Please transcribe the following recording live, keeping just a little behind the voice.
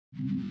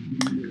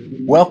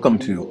Welcome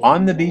to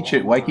On the Beach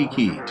at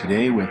Waikiki,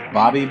 today with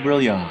Bobby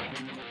Brilliande.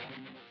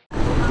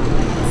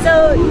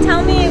 So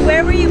tell me,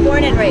 where were you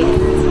born and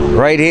raised?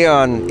 Right here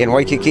in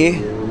Waikiki.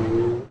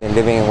 Been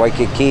living in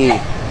Waikiki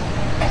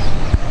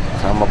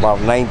from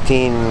about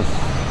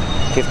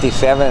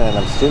 1957, and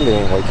I'm still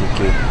living in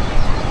Waikiki.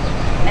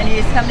 And you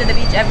just come to the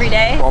beach every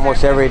day?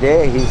 Almost every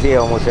day. He's here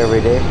almost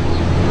every day.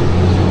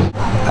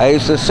 I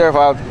used to surf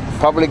out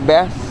public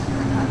bath,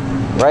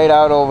 right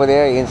out over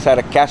there inside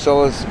the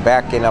castles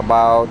back in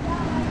about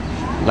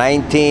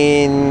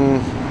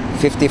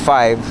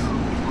 1955.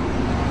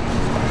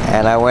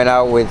 And I went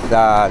out with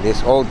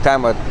this old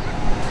timer,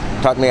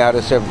 taught me how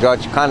to surf,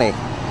 George Connie.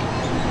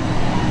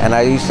 And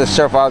I used to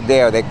surf out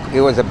there.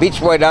 It was a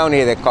beach boy down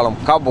here, they call him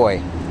Cowboy,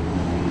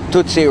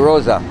 Tootsie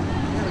Rosa,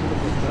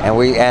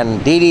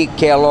 and Didi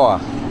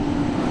Kealoha.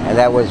 And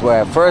that was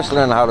where I first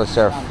learned how to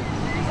surf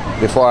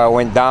before I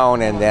went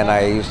down. And then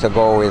I used to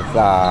go with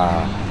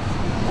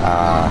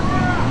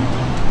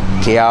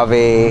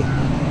Keawe,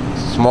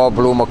 Small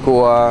Blue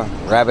Makua,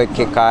 Rabbit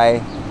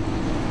Kikai.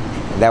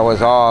 That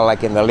was all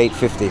like in the late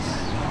 50s.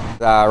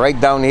 Right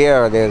down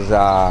here, there's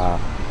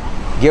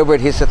Gilbert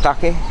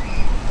Hisatake,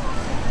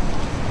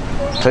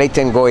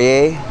 Clayton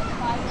Goye,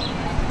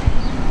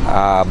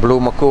 Blue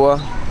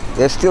Makua.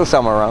 There's still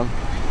some around,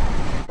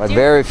 but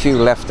very few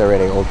left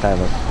already, old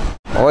timers.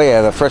 Oh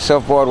yeah, the first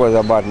surfboard was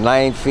about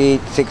 9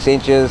 feet, 6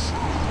 inches.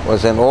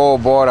 Was an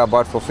old board I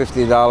bought for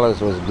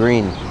 $50, was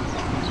green.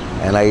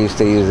 And I used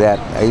to use that.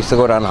 I used to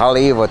go down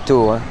Haleiwa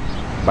too,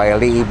 by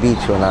Waikiki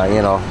Beach when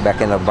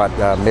back in about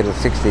middle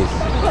 60s.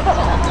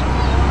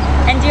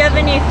 And do you have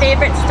any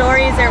favorite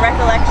stories or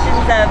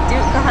recollections of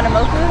Duke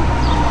Kahanamoku?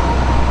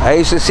 I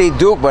used to see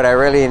Duke, but I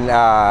really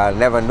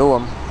never knew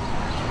him.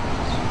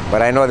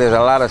 But I know there's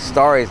a lot of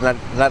stories,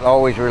 not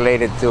always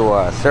related to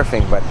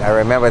surfing, but I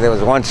remember there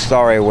was one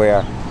story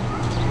where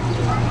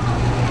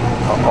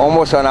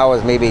almost when I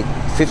was maybe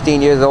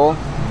 15 years old,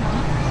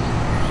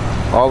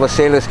 all the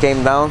sailors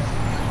came down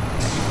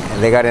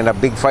and they got in a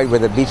big fight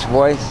with the Beach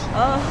Boys.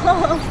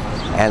 Oh.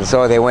 And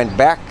so they went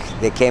back.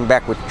 They came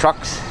back with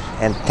trucks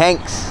and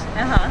tanks.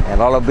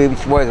 And all the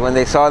Beach Boys, when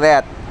they saw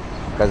that,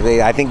 because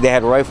I think they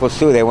had rifles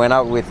too, they went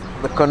out with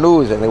the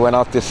canoes and they went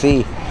out to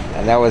sea.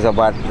 And that was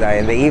about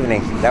in the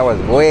evening. That was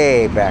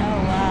way back.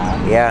 Oh,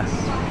 wow. Yeah.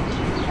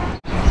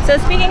 So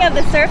speaking of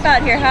the surf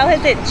out here, how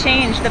has it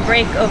changed, the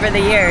break, over the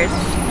years?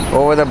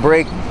 Over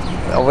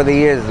the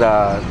years,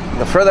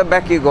 the further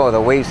back you go,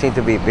 the waves seem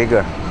to be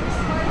bigger.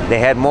 They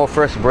had more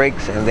first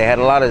breaks, and they had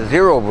a lot of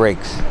zero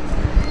breaks,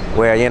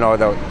 where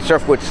the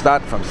surf would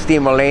start from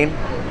steamer lane,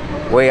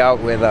 way out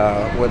where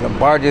the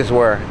barges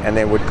were, and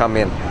they would come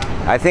in.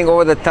 I think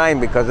over the time,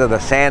 because of the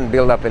sand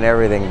buildup and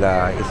everything,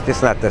 it's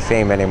just not the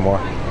same anymore.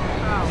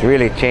 It's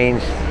really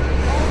changed.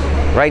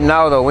 Right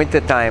now, the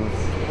winter time,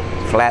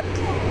 flat.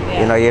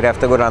 Yeah. You'd have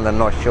to go down the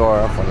North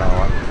Shore for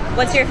now.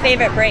 What's your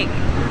favorite break?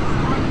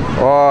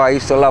 Oh, I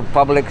used to love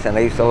Publix and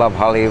I used to love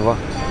Haleiwa.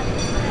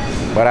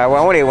 But I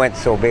only went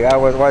so big. I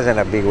wasn't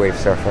a big wave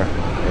surfer,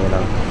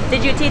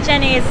 Did you teach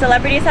any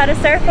celebrities how to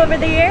surf over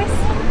the years?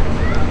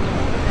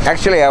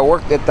 Actually, I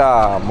worked at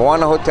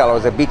Moana Hotel. I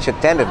was a beach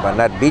attendant, but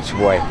not beach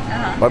boy.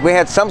 But we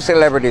had some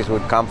celebrities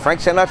would come.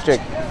 Frank Sinatra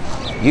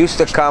used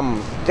to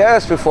come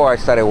just before I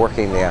started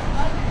working there.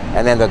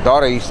 And then the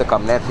daughter used to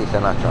come, Nancy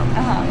Sinatra.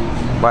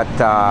 But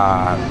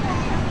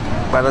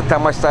by the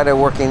time I started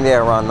working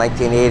there around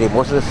 1980,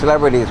 most of the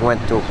celebrities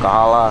went to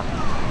Kahala,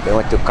 they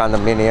went to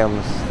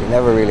condominiums, they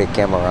never really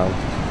came around.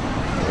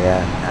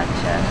 Yeah.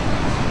 Gotcha.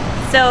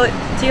 So,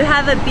 do you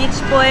have a beach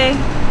boy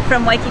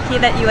from Waikiki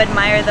that you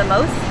admire the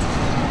most?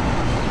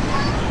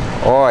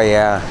 Oh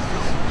yeah,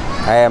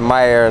 I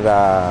admired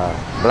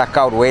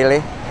Blackout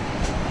Whaley.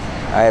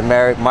 I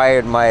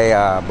admired my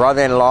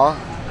brother-in-law,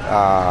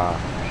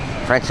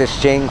 Francis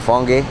Ching,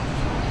 Fongi,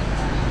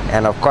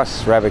 and of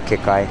course Rabbit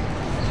Kikai.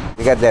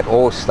 You got that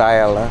old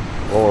style,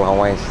 old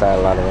Hawaiian style,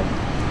 a lot of it.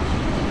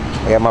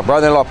 Yeah, my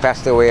brother-in-law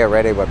passed away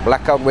already, but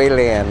Blackout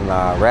Whaley and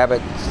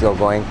Rabbit still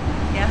going.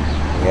 Yeah.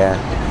 Yeah.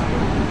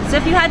 So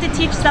if you had to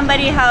teach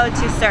somebody how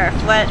to surf,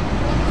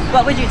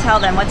 what would you tell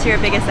them? What's your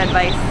biggest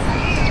advice?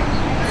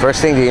 First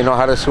thing, do you know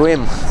how to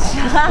swim?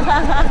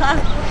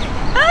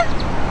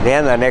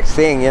 Then the next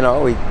thing,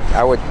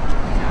 I would,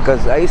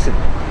 because I used to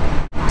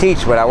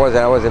teach, but I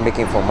wasn't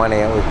making for money.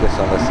 I was just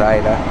on the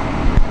side.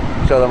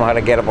 Show them how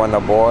to get up on the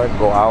board,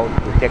 go out.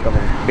 We take them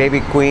in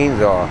baby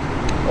queens or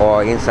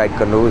inside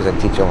canoes and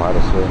teach them how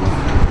to swim.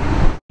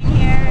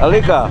 Here,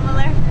 Alika,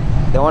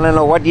 they want to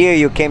know what year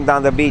you came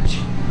down the beach.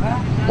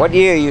 What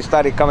year you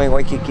started coming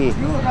Waikiki? You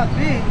not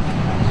me.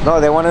 No,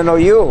 they want to know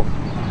you.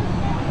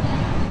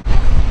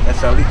 That's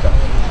Alika.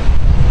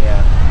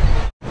 Yeah.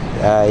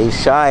 He's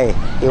shy.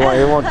 He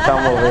won't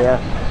come over here.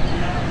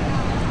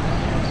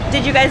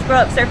 Did you guys grow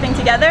up surfing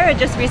together, or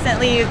just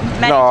recently met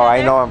each other? No,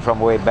 I know him from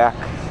way back.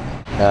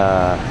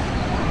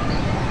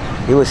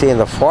 He was here in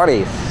the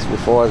 40s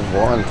before I was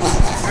born.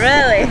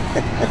 Really?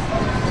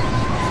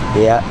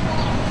 Yeah.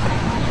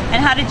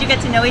 And how did you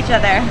get to know each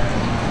other?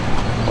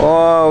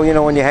 Oh,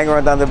 when you hang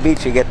around on the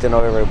beach, you get to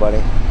know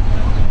everybody.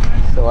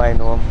 so I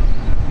know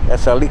him.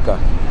 That's Alika.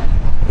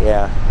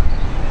 Yeah.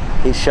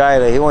 He's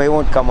shy. He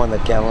won't come on the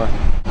camera.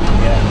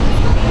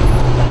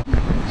 Yeah.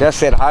 Just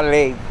said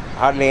hardly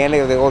any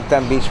of the old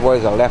time beach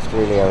boys are left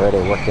really already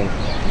working.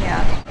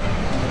 Yeah.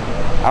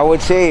 I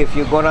would say if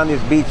you go down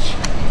this beach,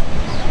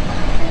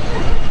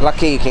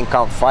 lucky you can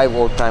count 5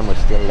 old timers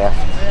still left.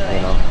 Really?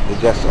 You know, it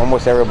just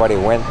almost everybody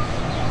went.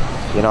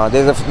 You know,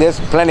 there's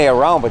plenty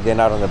around, but they're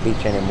not on the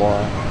beach anymore.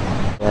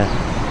 Yeah.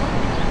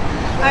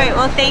 All right.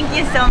 Well, thank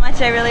you so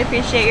much. I really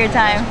appreciate your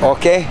time.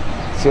 Okay,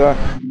 sure.